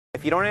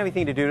if you don't have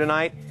anything to do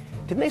tonight,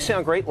 didn't they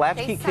sound great?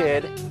 Latchkey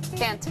Kid.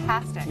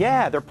 Fantastic.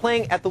 Yeah, they're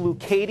playing at the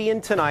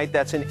Leucadian tonight.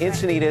 That's in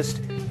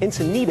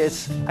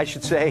Encinitas, I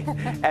should say,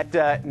 at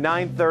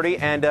 9:30.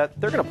 And they're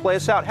going to play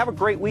us out. Have a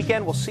great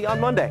weekend. We'll see you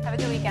on Monday. Have a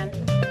good weekend.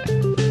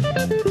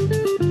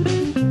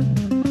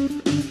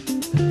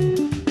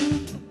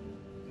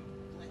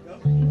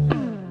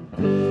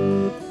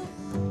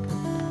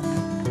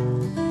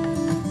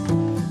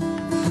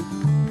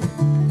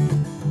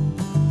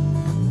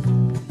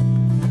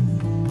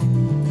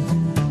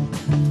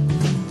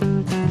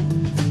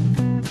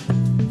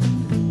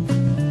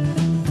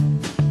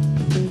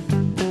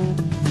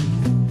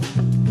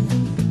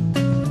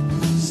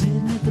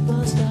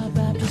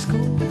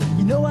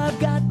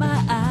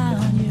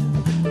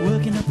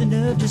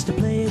 Just to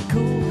play it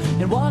cool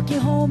and walk you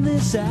home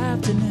this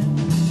afternoon.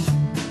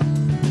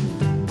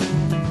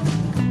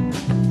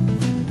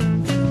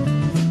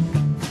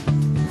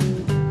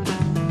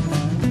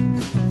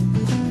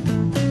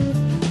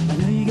 I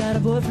know you got a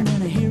boyfriend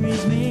and I hear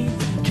he's me,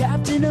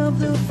 captain of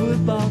the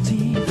football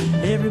team.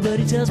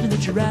 Everybody tells me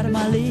that you're out of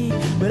my league,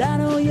 but I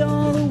know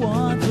you're the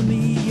one for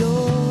me.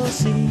 You'll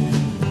see,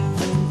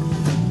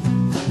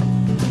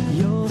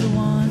 you're the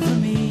one for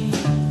me.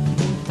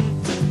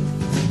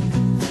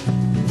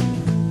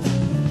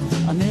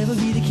 I'll never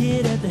be the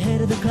kid at the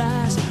head of the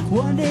class.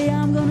 One day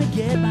I'm gonna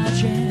get my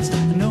chance.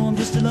 I know I'm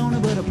just a loner,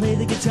 but I play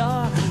the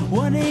guitar.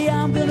 One day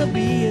I'm gonna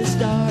be a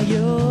star.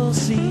 You'll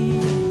see,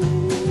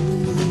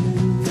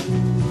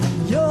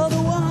 you're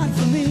the one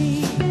for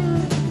me.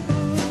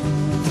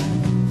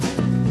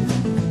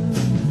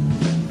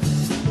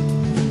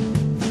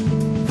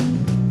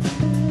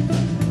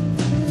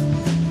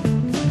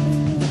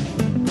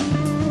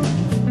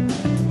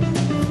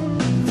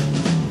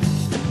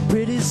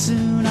 Pretty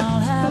soon I'll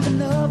have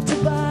enough to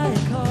buy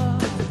a car.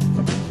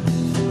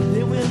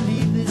 Then we'll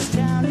leave this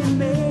town and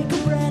make a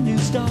brand new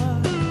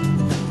start,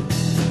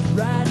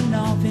 riding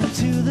off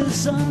into the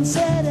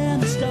sunset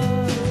and the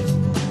stars.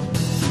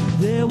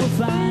 There we'll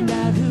find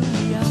out who